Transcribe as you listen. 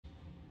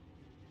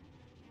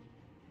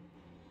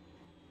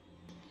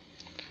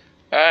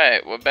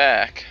Alright, we're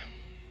back.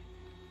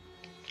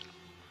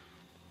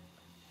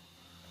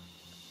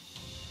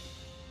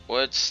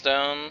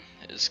 Woodstone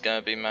is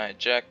gonna be my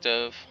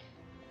objective.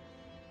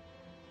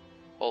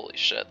 Holy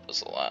shit,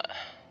 there's a lot.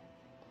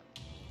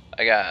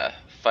 I gotta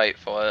fight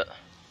for it.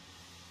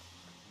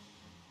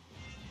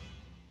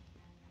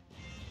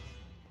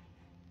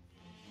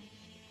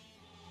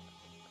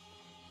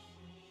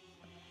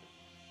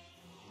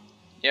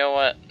 You know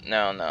what?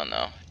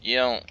 No.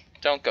 You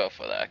don't go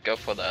for that. Go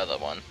for the other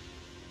one.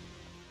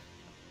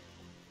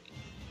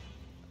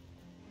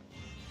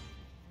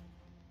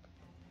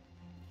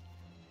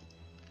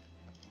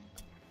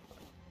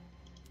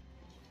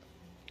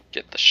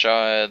 Get the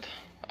shard.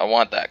 I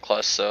want that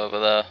cluster over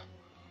there.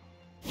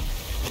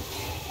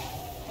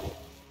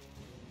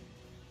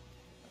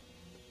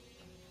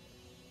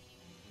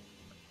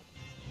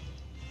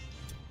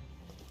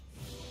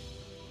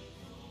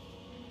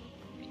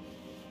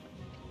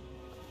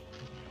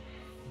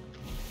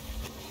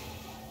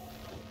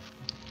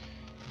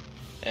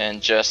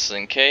 And just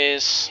in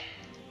case,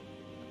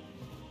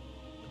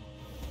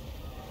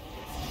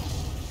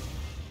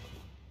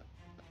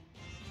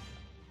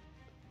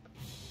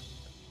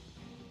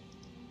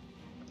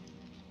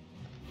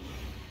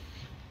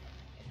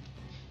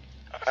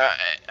 alright,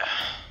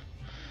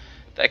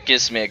 that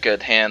gives me a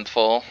good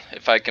handful.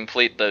 If I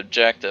complete the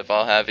objective,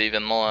 I'll have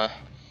even more.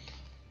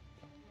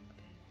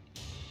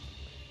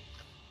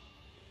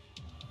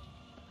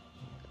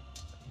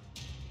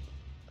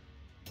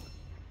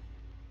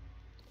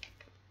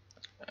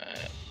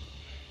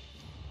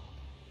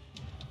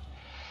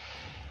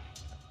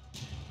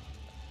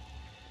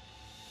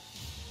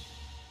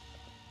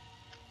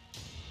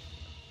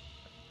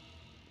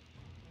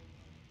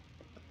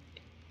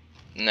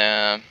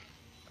 Nah,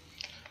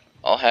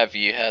 I'll have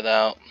you head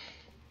out.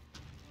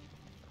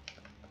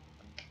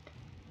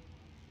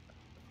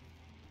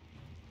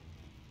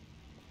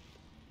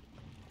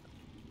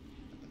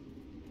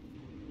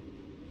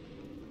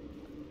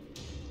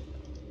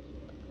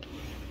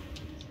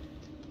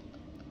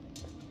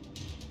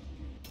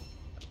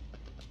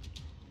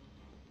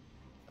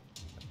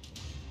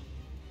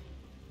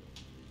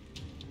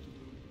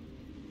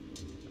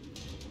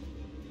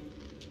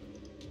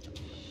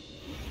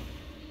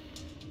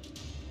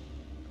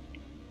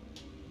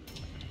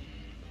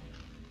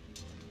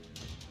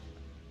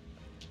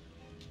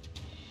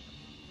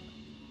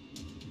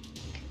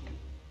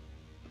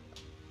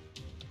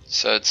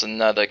 So it's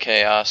another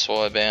Chaos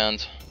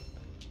Warband.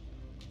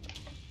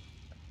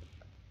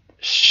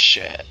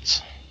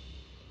 Shit.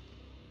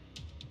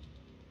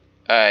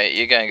 Alright,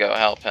 you're gonna go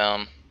help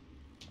him.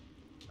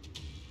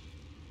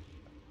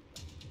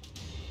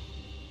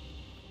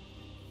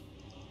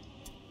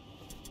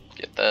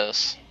 Get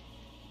this.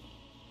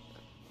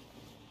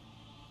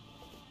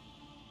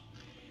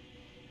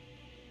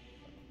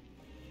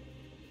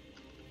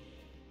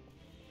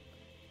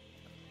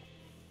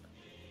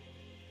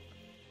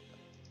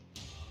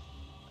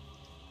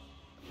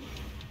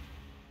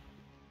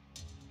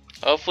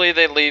 Hopefully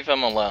they leave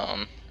him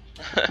alone.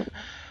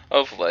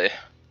 Hopefully.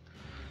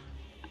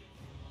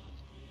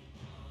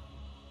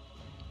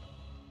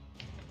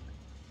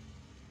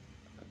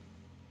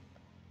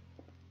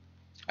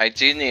 I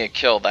do need to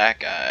kill that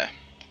guy.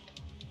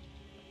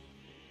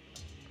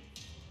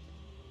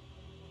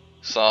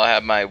 So I'll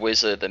have my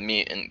wizard and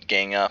mutant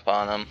gang up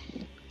on him.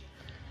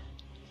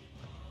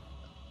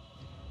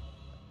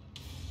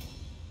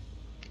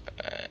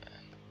 Alright.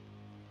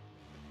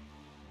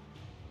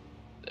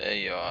 There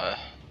you are.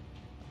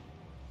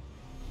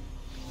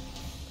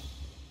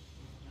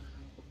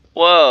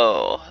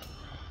 Whoa!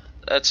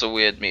 That's a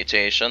weird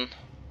mutation.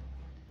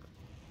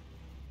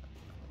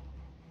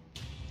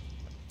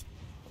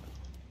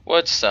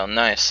 Woodstone,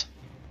 nice.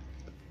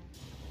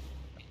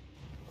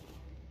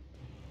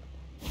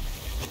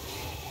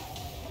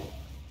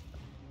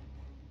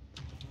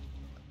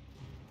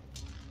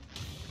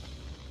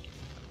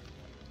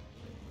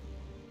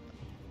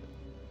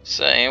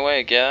 So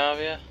anyway, get out of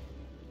here?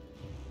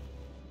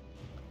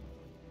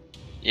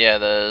 Yeah,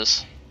 there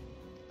is.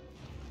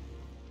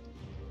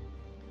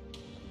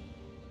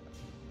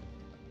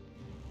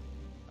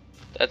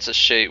 That's a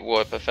shade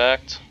warp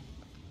effect.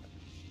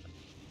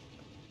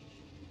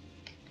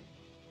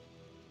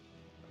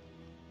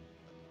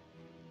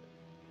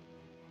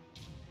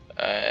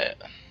 Alright,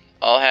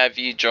 I'll have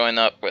you join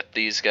up with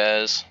these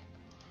guys.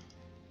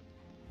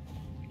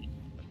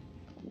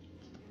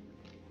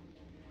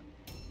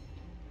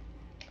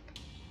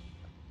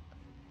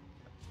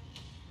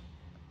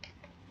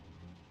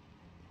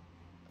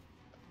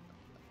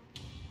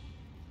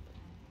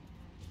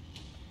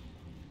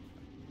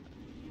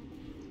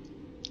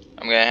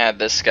 I'm gonna have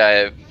this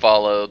guy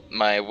follow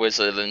my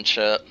wizard and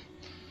shit.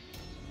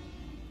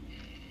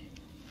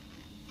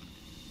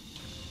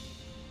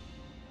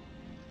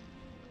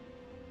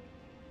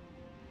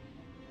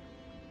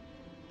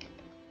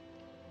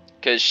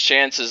 Cause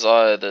chances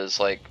are there's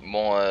like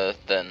more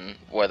than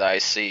what I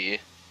see.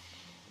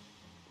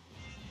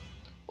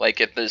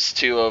 Like if there's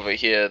 2 over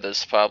here,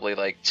 there's probably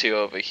like 2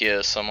 over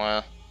here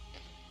somewhere.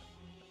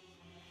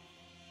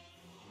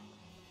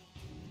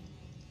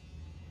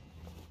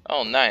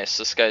 Oh, nice.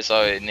 This guy's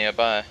already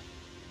nearby.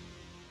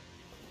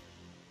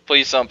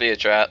 Please don't be a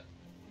trap.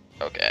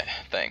 Okay,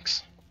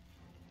 thanks.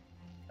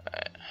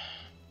 Alright.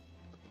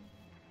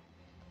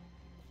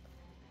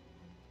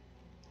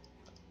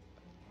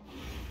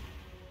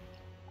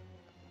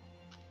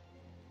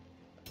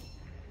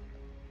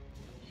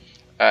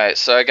 Alright,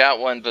 so I got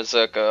one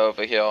berserker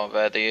over here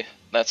already.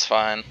 That's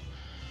fine.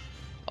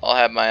 I'll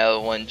have my other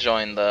one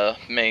join the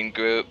main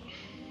group.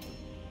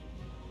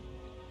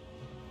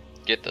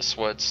 Get the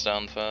swords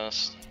done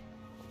first.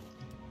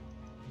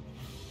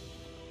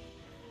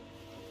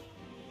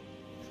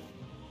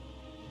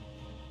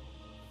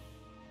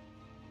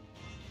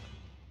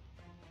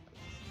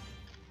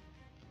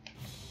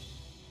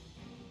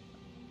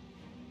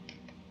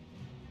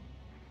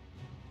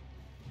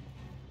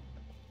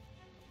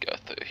 Go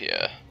through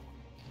here.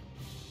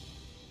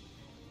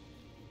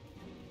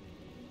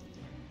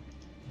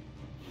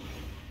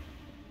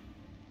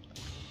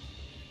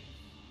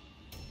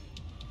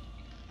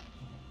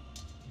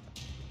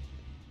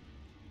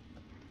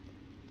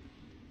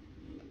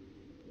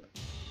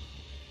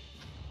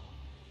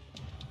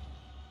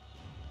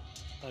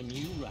 A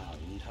new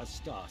round has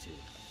started.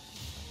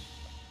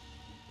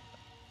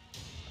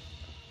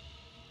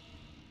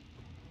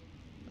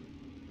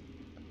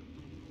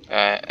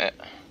 Alright.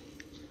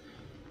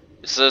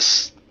 Is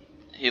this...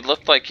 He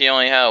looked like he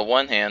only had a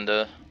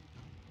one-hander.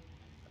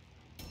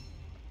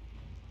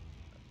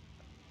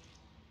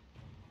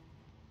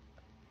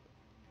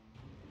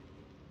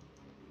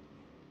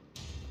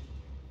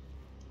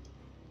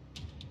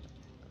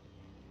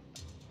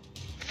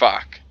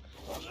 Fuck.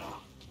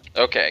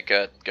 Okay,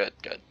 good.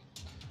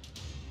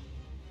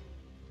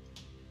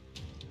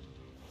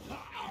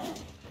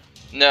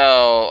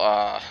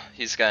 No,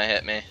 he's gonna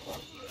hit me.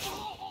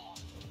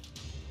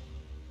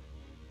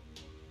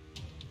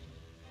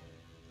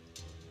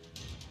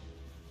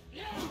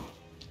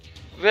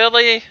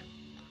 Really?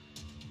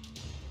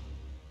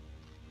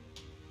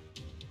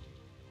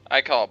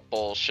 I call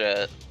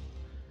bullshit.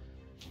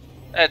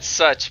 That's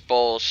such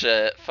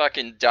bullshit.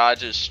 Fucking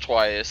dodges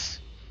twice.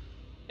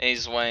 And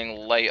he's wearing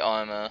light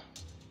armor.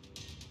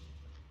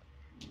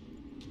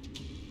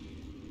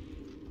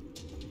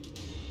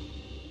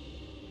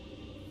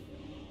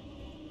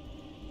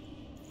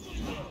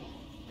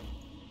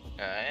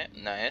 Alright,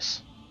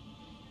 nice.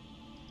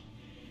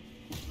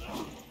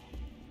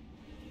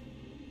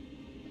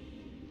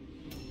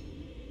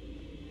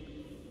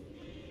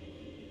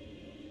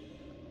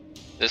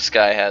 This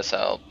guy has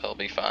help, he'll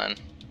be fine.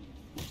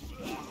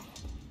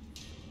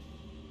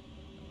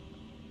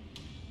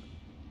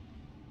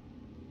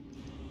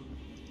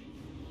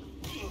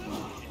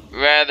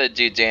 Rather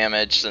do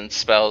damage than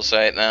spells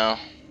right now.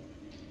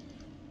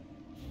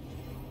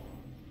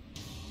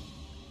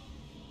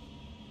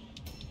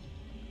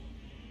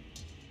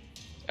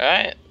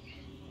 Alright.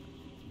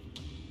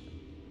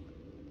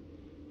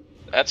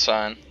 That's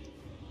fine.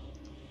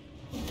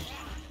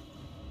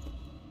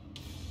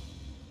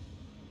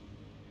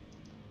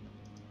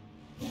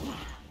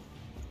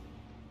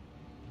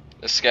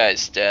 This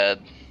guy's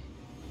dead.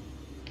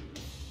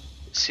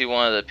 Is he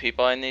one of the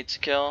people I need to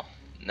kill?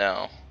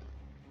 No.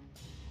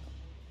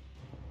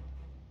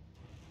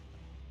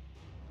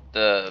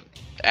 The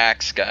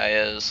axe guy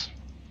is.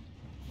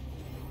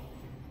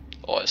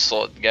 Or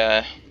sword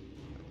guy.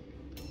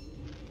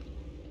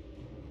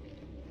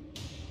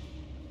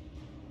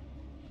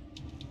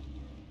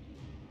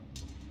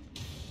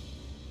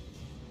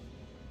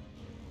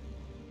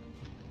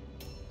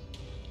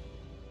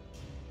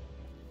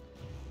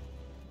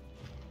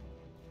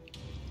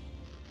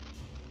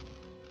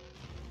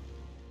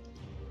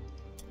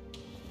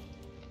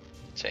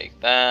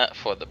 Take that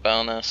for the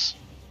bonus.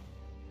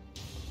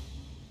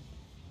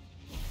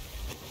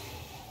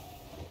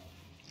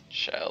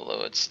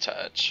 Shallow its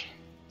touch.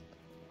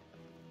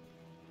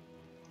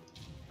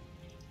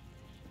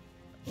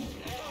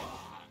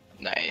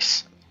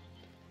 Nice.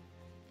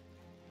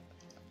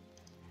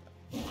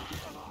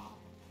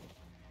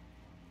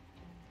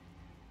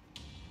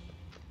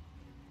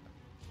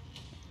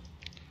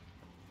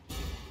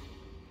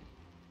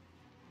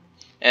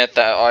 And if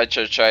that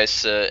archer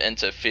tries to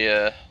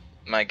interfere,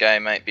 my guy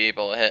might be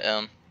able to hit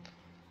him.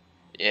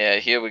 Yeah,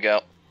 here we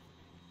go.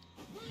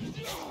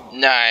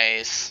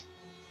 Nice.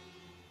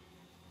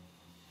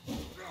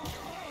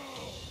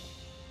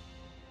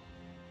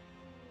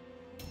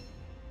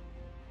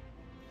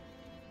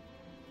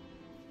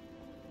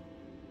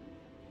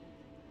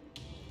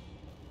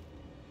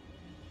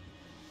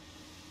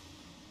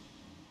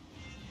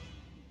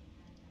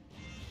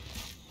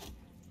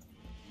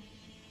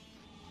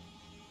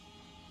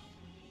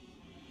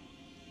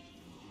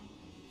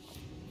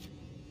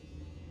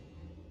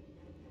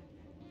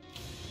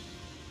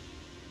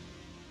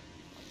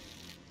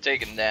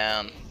 Take him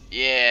down.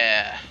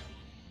 Yeah.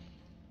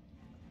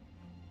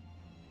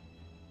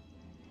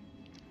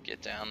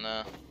 Get down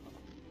there.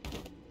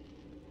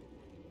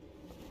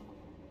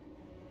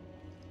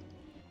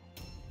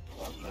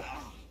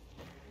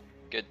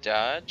 Good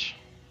dodge.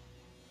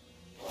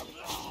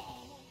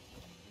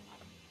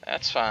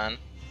 That's fine.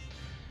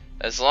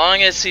 As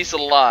long as he's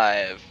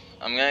alive,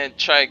 I'm gonna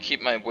try to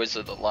keep my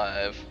wizard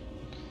alive.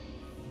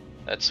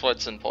 That's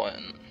what's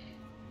important.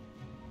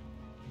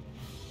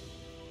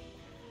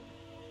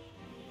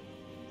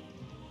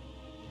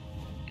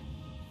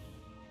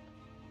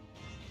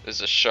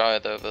 There's a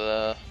shard over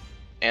there.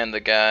 And the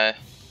guy.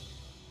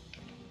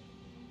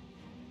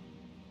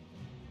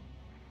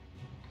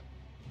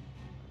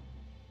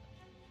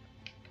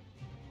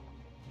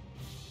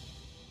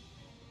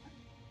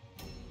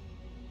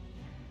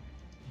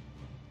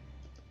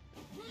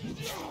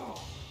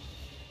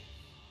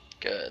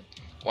 Good.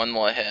 One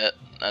more hit.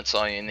 That's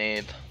all you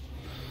need.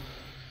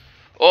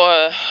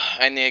 Or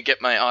I need to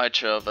get my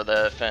archer over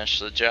there to finish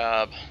the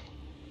job.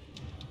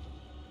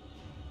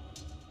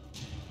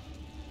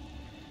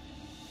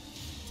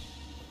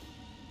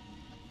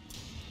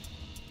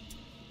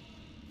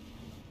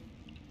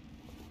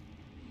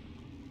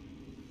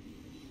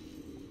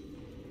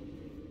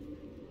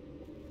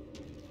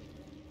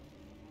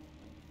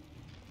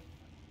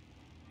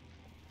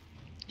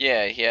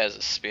 Yeah, he has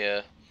a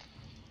spear.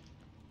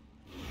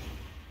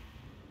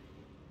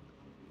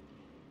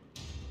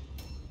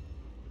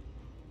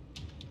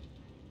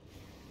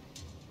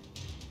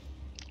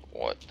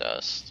 What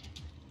dust?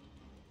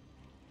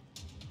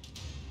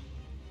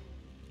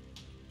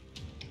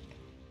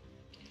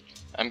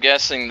 I'm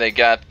guessing they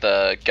got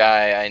the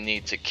guy I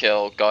need to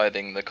kill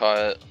guarding the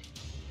cart.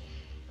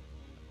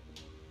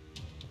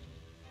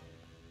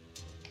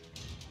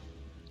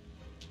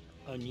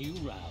 A new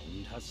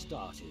round has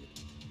started.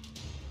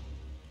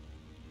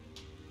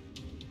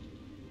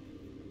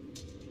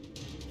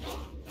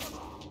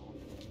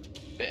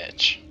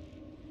 Bitch.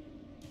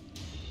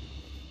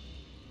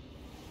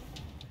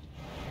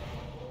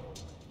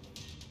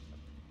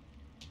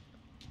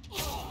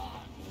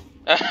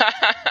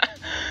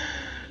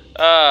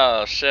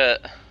 Oh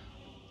shit.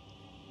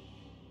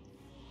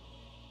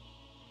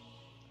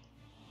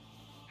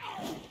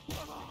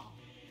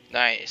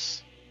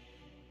 Nice.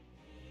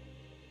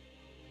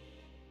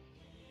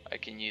 I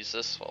can use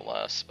this for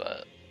less,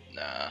 but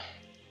nah.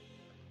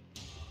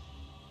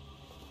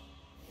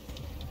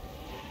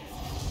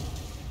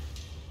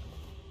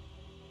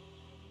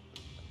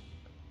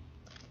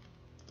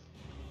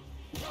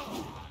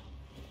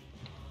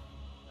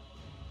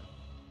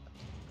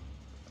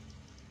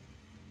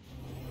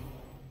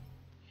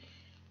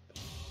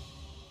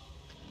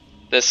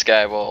 This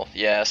guy will,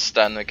 yeah,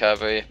 stun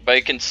recovery, but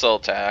he can still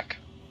attack.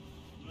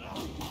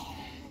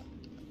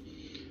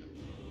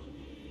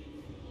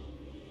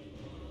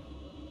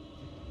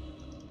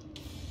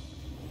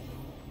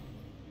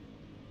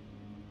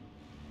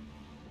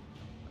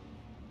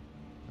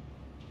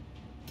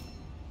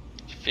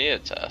 Fear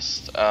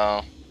test.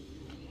 Oh.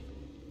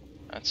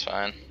 That's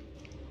fine.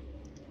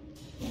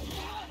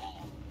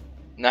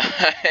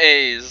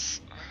 Nice!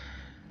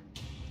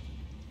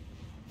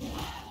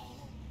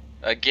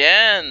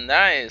 Again!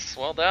 Nice!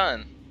 Well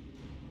done.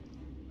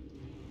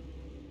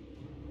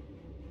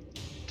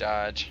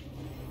 Dodge.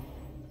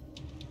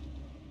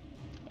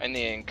 I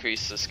need to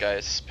increase this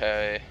guy's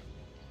parry.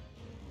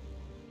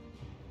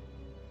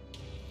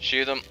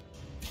 Shoot him.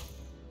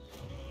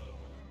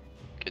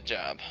 Good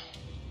job.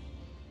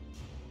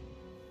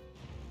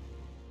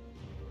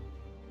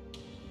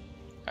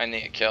 I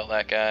need to kill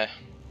that guy.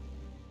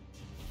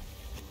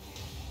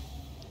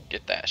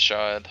 Get that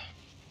shard.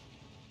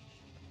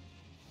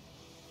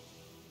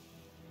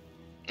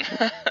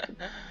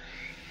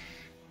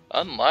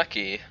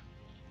 Unlucky.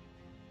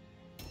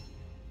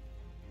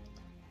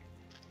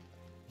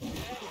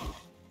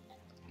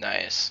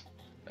 Nice.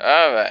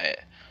 Alright.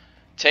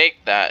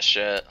 Take that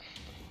shit.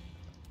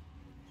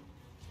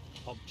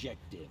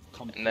 Objective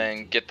completed. And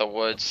then get the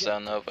woods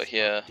done over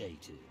here.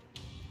 Updated.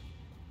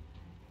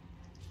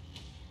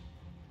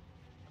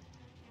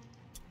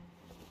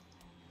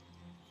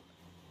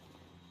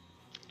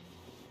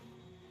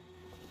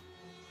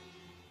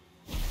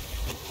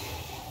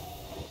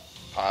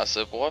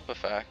 Positive warp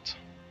effect.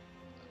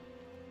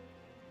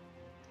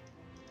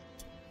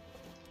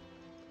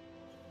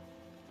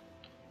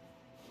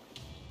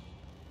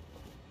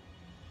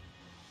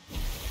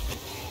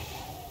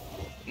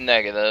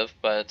 Negative,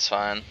 but it's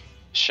fine.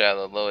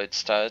 Shadow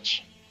Lloyd's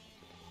touch.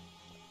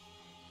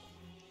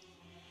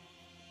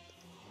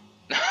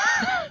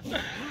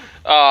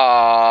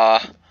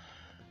 Aww.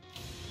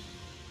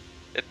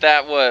 If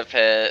that would have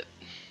hit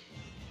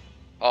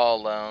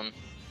all alone.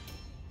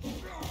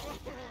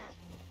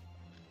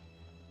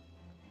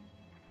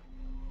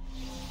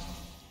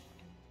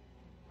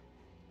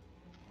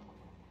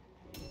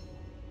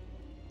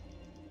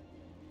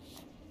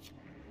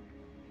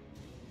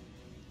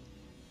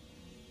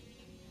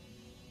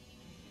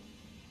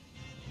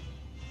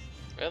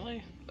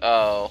 Really?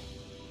 Oh.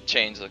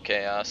 Chains of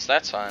Chaos.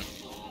 That's fine.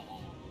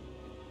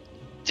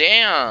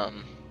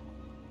 Damn!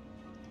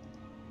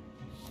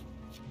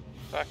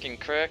 Fucking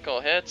critical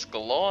hits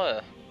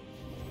galore.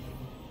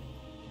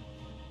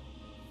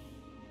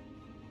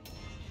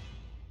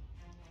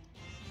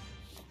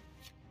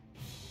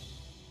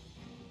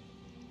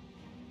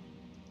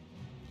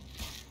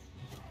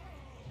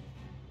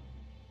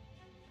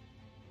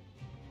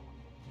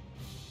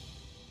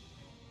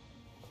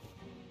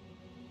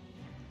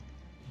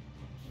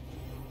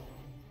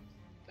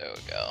 There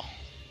we go.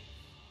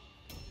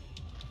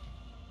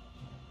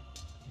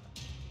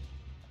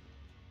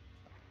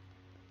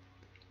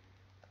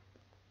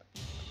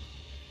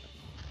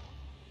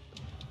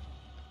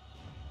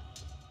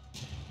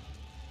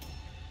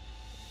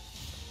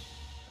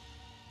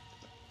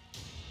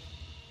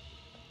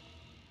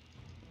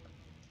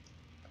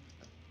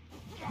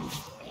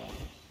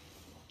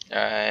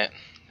 Alright.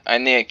 I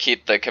need to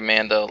keep the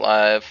commando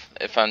alive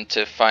if I'm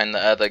to find the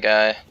other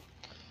guy.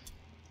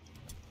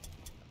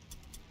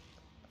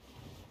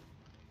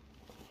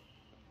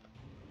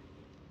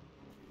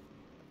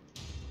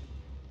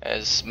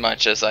 As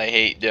much as I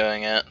hate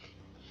doing it.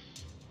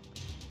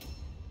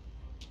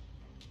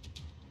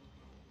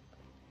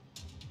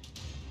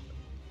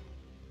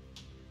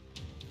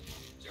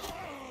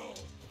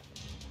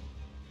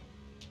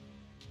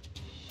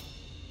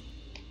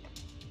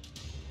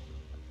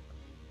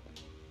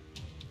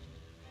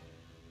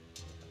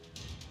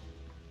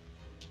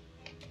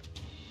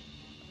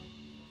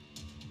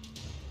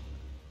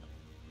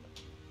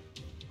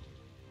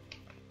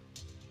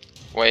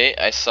 Wait,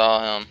 I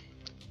saw him.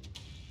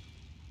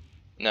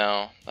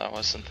 No, that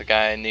wasn't the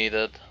guy I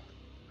needed.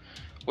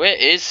 Where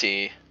is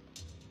he?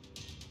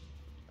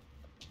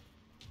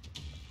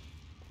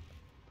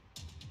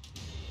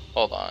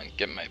 Hold on,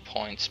 get my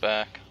points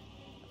back.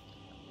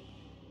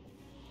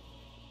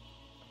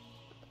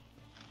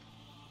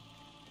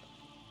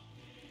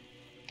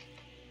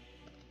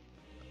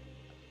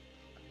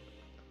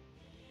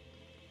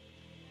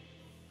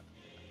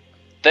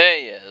 There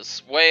he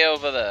is, way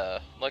over there.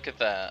 Look at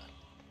that.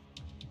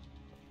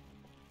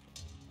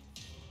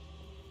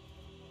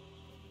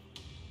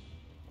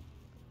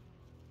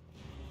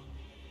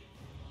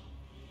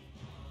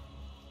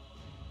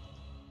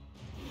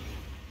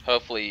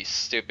 Hopefully he's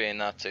stupid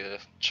enough to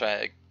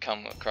try to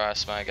come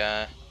across my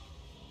guy.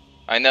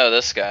 I know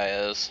this guy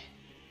is.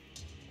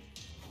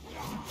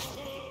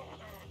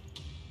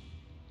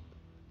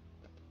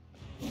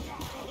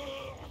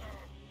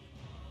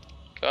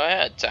 Go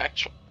ahead, attack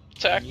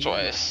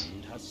twice.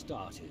 Has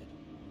started.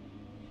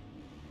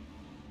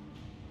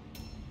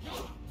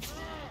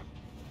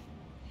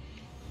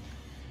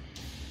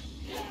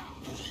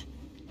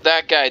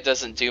 That guy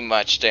doesn't do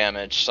much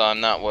damage, so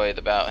I'm not worried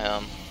about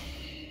him.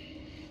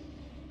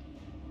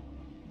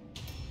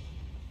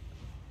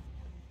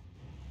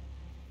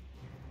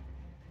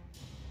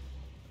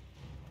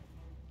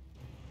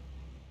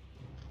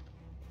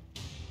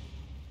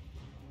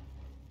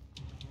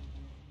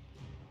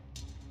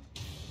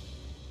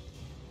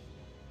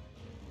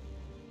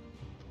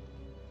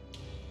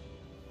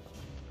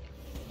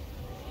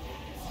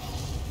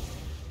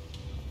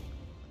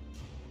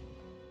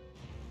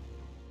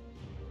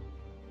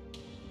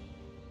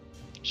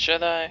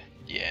 Should I?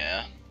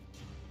 Yeah.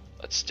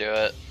 Let's do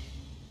it.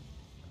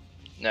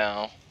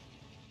 No.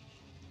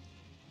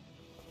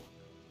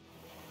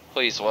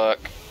 Please work.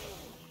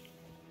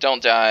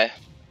 Don't die.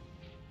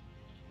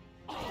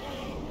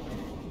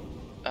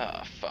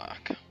 Ah,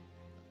 fuck.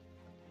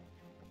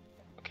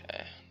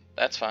 Okay.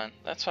 That's fine.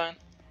 That's fine.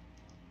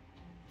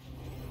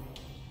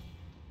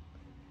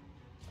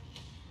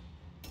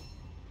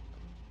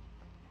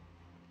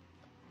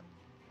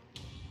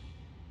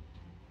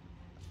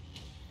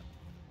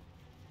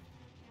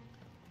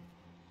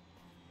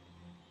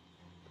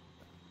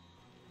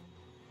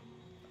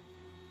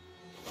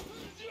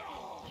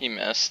 He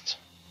missed.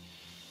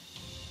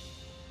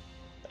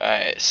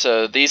 Alright,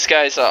 so these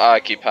guys are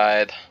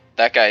occupied.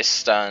 That guy's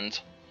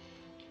stunned.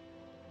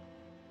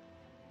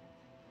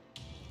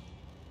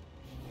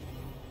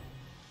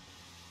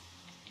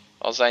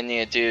 All I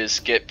need to do is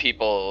get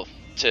people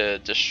to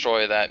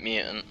destroy that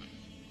mutant.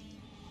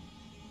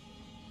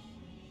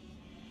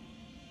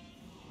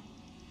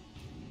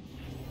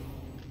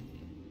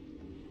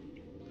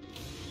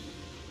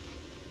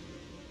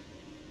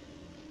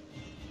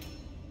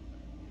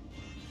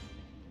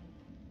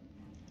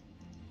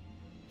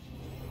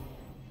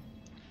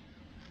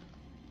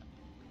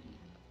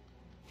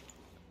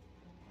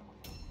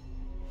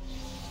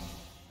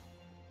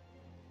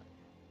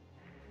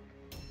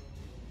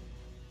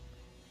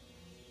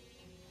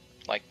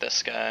 Like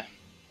this guy.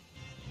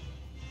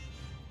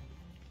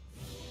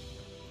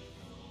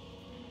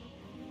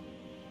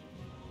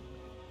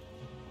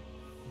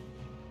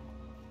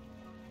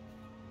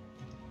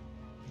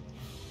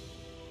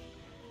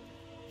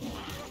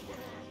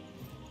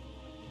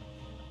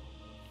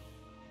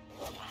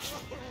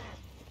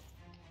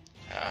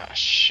 Ah,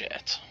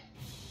 shit.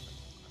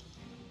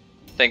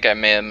 Think I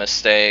made a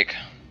mistake.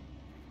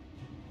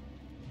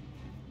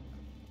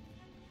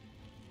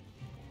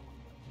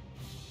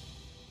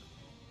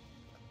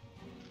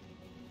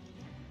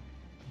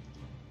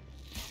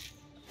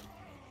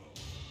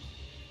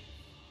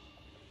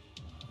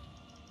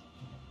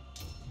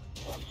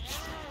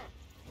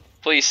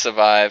 Please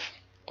survive.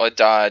 Or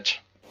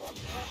dodge.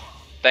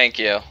 Thank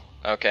you.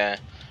 Okay.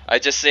 I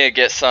just need to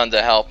get Sun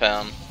to help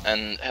him,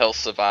 and he'll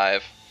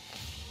survive.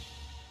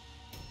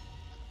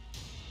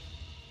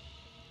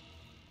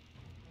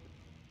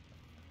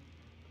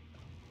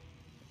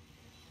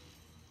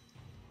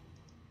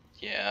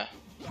 Yeah.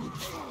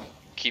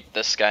 keep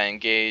this guy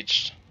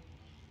engaged.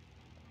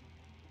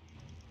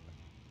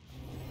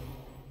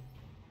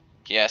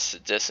 He has to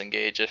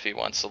disengage if he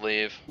wants to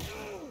leave.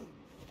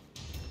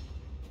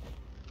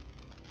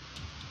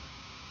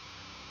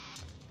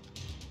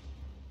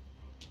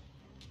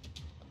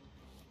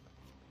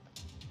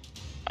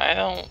 I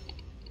don't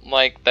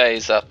like that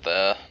he's up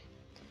there.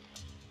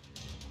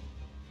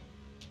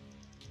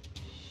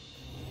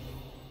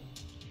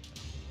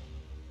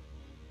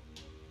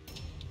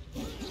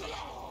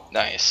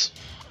 Nice.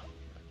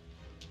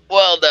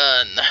 Well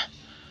done.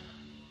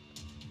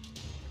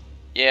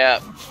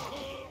 Yeah,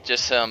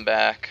 just hit him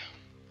back.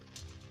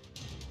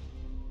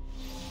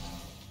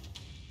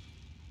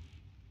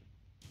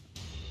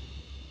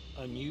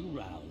 A new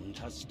round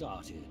has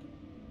started.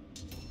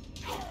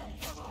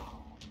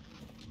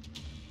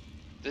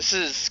 This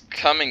is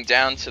coming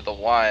down to the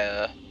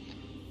wire.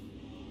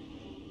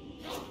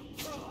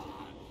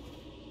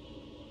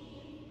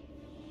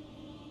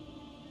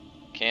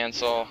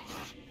 Cancel.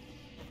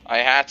 I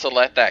had to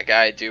let that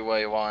guy do what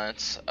he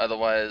wants,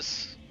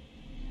 otherwise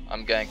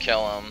I'm gonna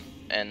kill him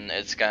and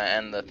it's gonna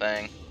end the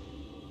thing.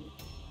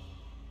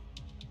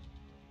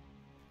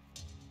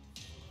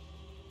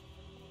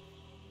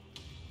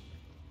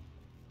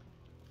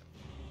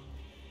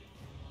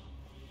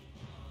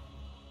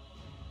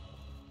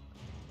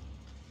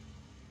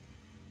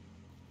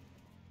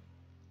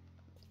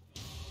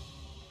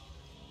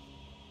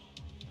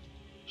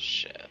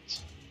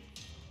 Shit.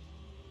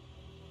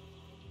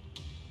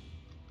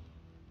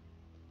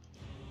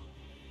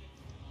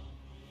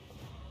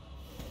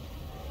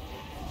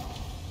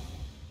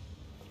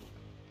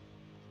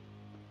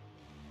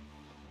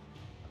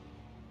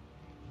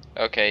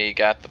 Okay, you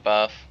got the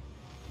buff.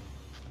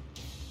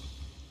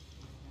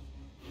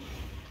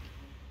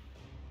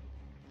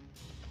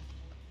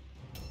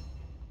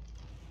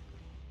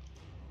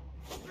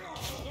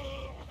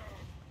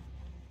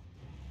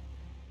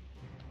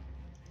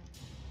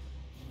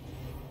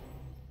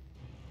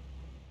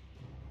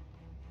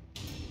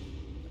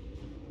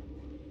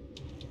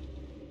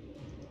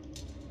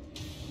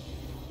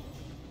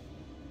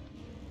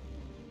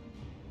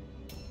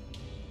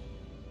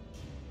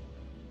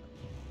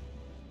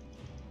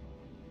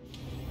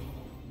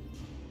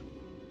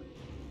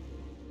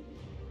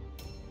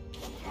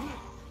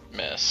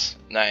 Miss.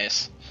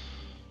 Nice.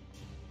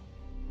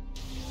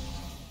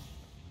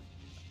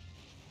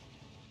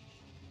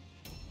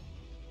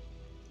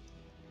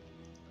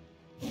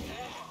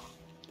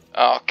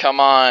 Oh,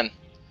 come on.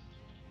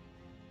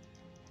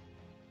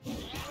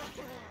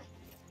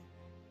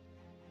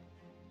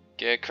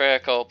 Get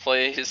critical,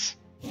 please.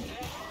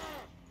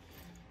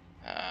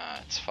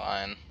 Ah, it's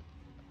fine.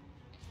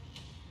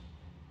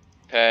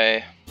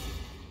 Okay.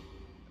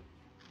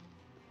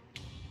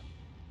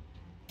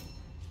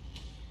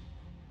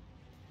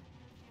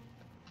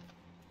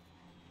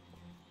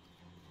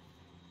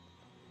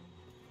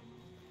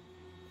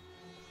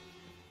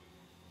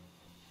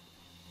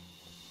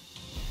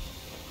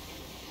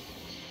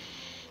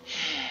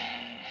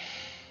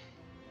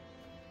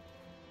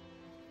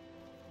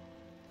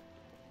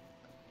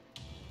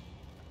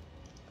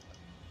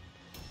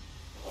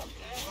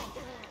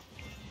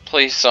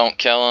 Please don't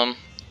kill him.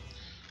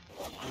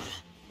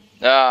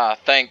 Ah,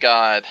 thank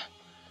God.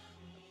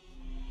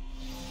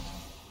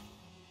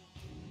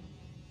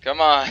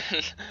 Come on.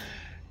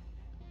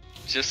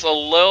 Just a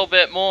little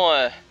bit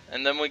more,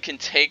 and then we can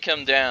take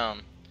him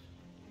down.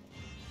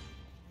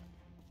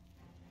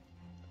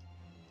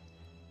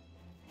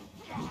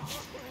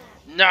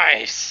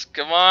 Nice!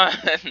 Come on!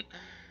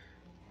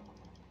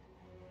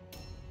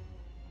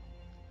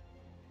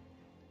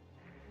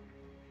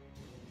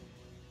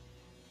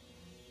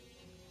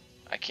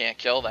 I can't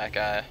kill that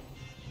guy.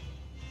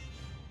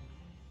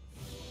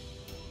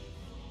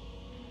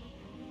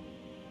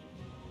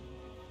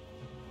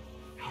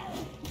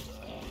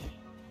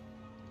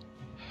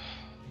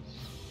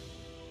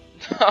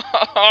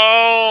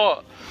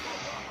 No!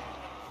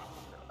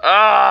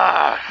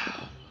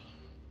 Ah!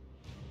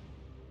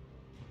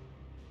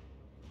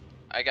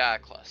 I got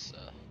a cluster.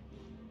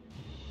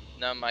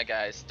 None of my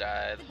guys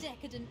died. The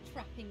decadent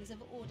trappings of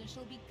order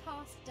shall be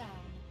cast down.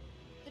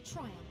 The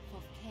triumph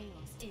of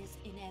chaos is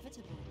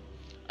inevitable.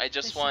 I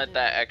just wanted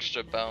that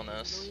extra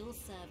bonus. Loyal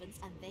servants,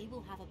 and they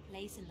will have a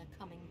place in the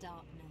coming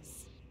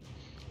darkness.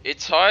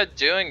 It's hard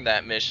doing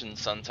that mission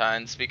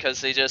sometimes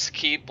because they just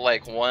keep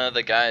like one of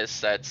the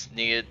guys that's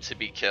needed to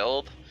be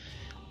killed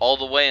all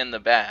the way in the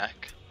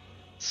back,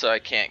 so I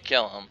can't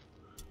kill him.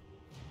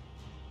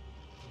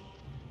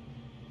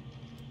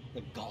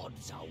 The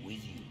gods are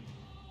with you.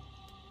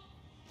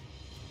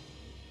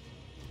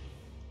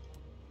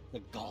 The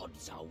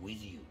gods are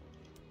with you.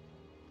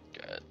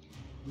 Good.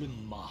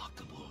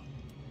 Remarkable.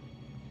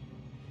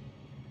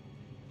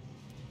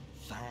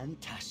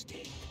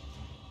 Fantastic.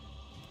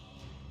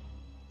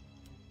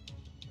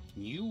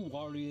 New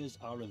warriors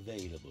are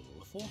available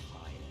for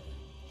hire.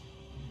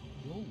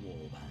 Your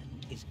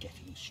warband is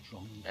getting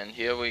stronger. And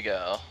here we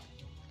go.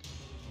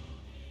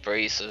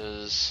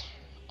 Braces,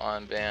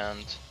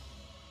 armband.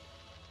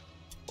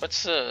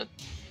 What's the...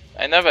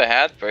 I never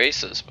had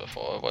braces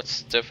before.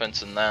 What's the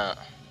difference in that?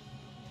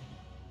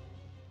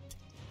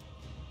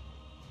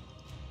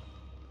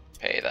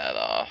 Pay that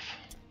off.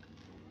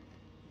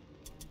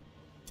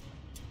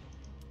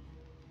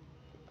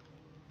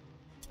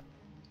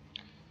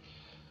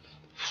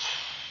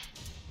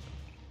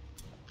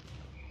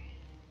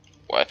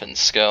 Weapon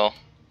skill.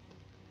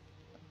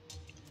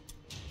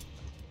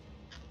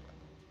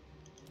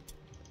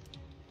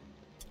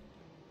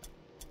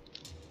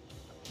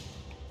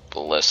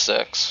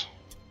 Ballistics.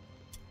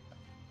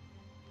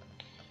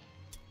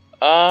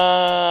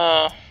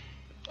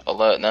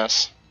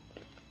 Alertness.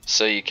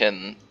 So you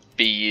can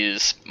be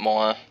used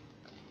more.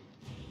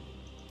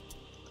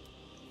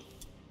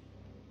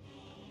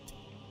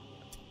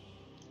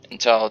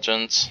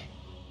 Intelligence.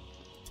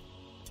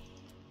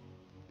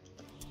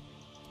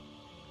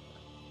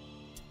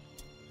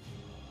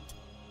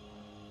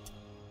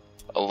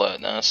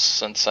 Alertness,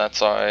 since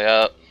that's already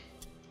up.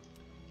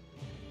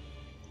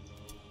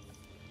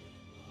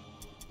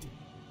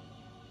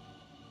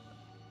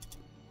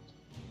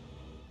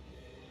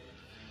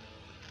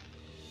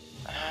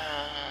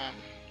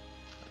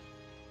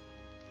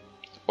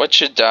 What's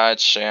your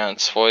dodge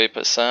chance?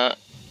 40%?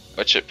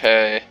 What's your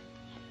pay?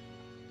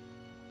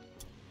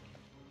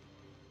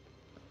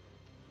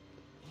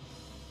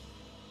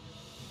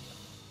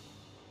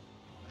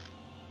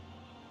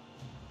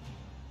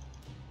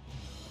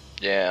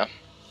 Yeah.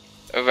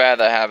 I'd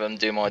rather have him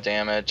do more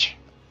damage.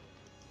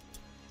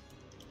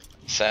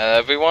 Is that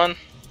everyone?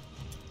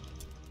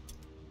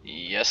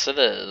 Yes, it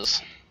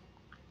is.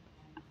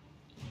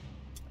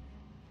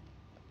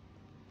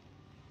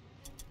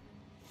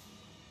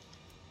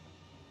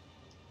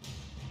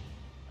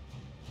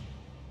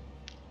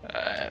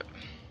 Alright.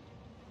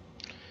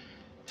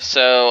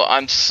 So,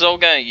 I'm still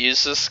gonna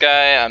use this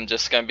guy, I'm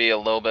just gonna be a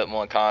little bit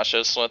more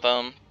cautious with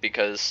him,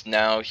 because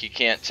now he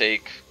can't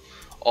take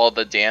all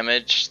the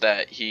damage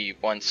that he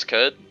once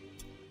could.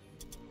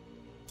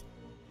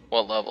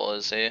 What level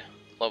is he?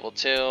 Level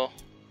 2?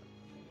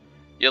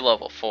 You're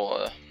level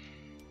 4.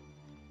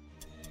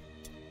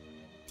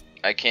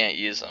 I can't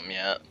use him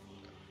yet.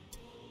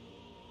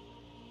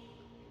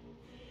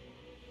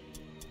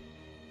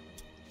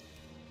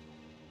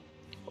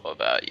 What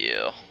about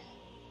you?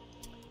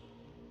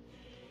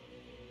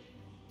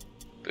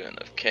 Boon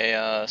of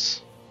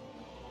Chaos.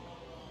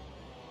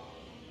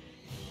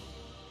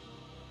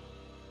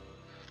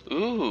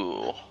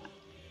 Ooh.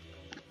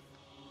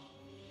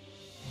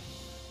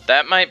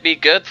 That might be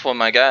good for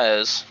my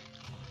guys.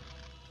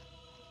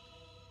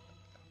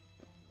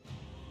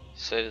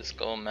 Say this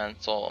gold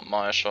mental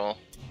marshal.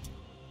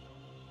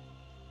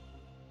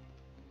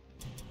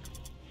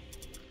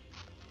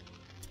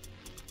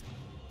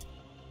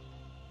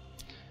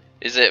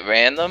 Is it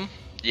random?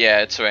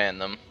 Yeah, it's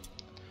random.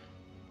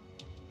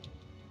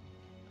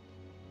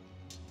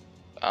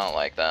 I don't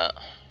like that.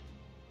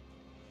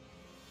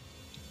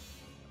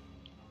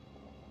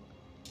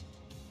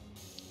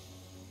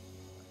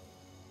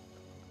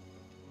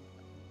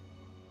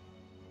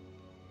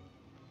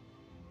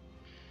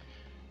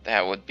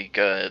 That would be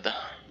good.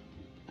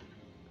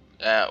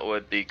 That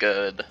would be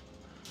good.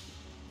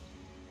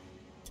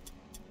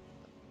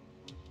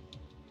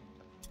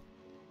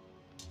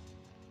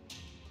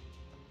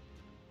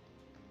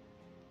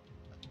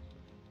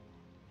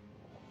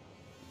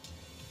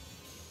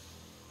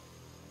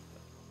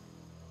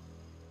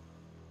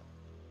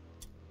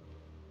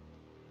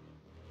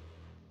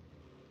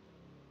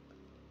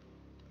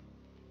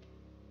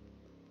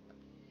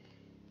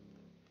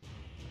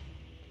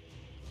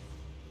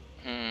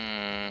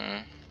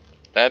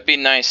 That'd be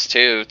nice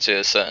too, to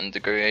a certain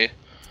degree.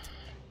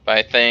 But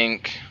I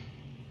think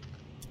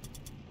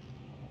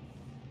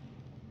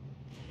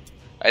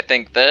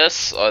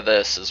this or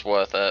this is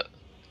worth it.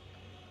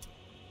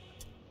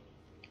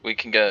 We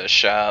can go to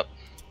shop.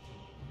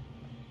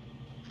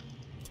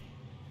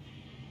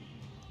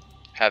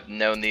 Have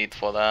no need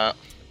for that.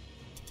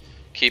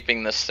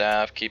 Keeping the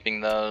staff,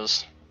 keeping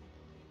those.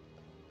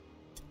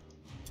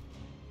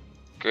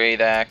 Great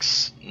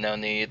axe, no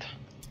need.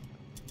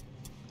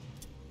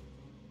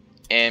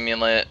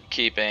 Amulet,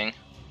 keeping.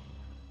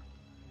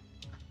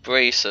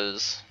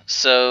 Braces.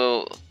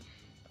 So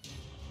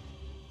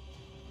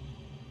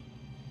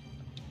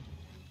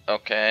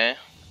okay.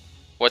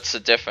 What's the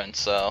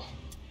difference though?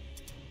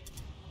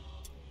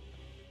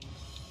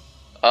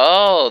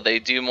 Oh, they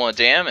do more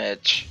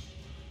damage.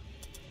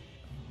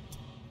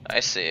 I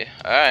see.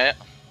 Alright.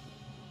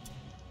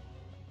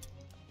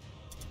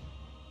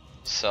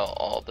 Sell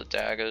all the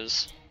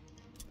daggers.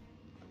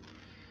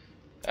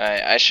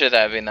 Alright, I should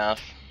have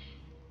enough.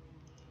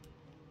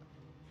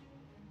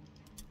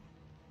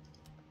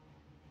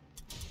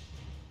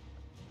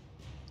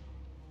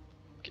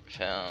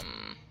 Give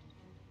him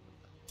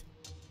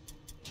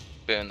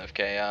Boon of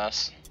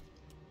Chaos.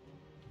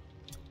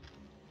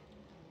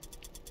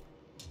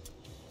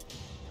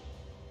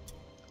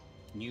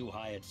 New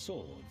hired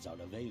swords are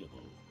available.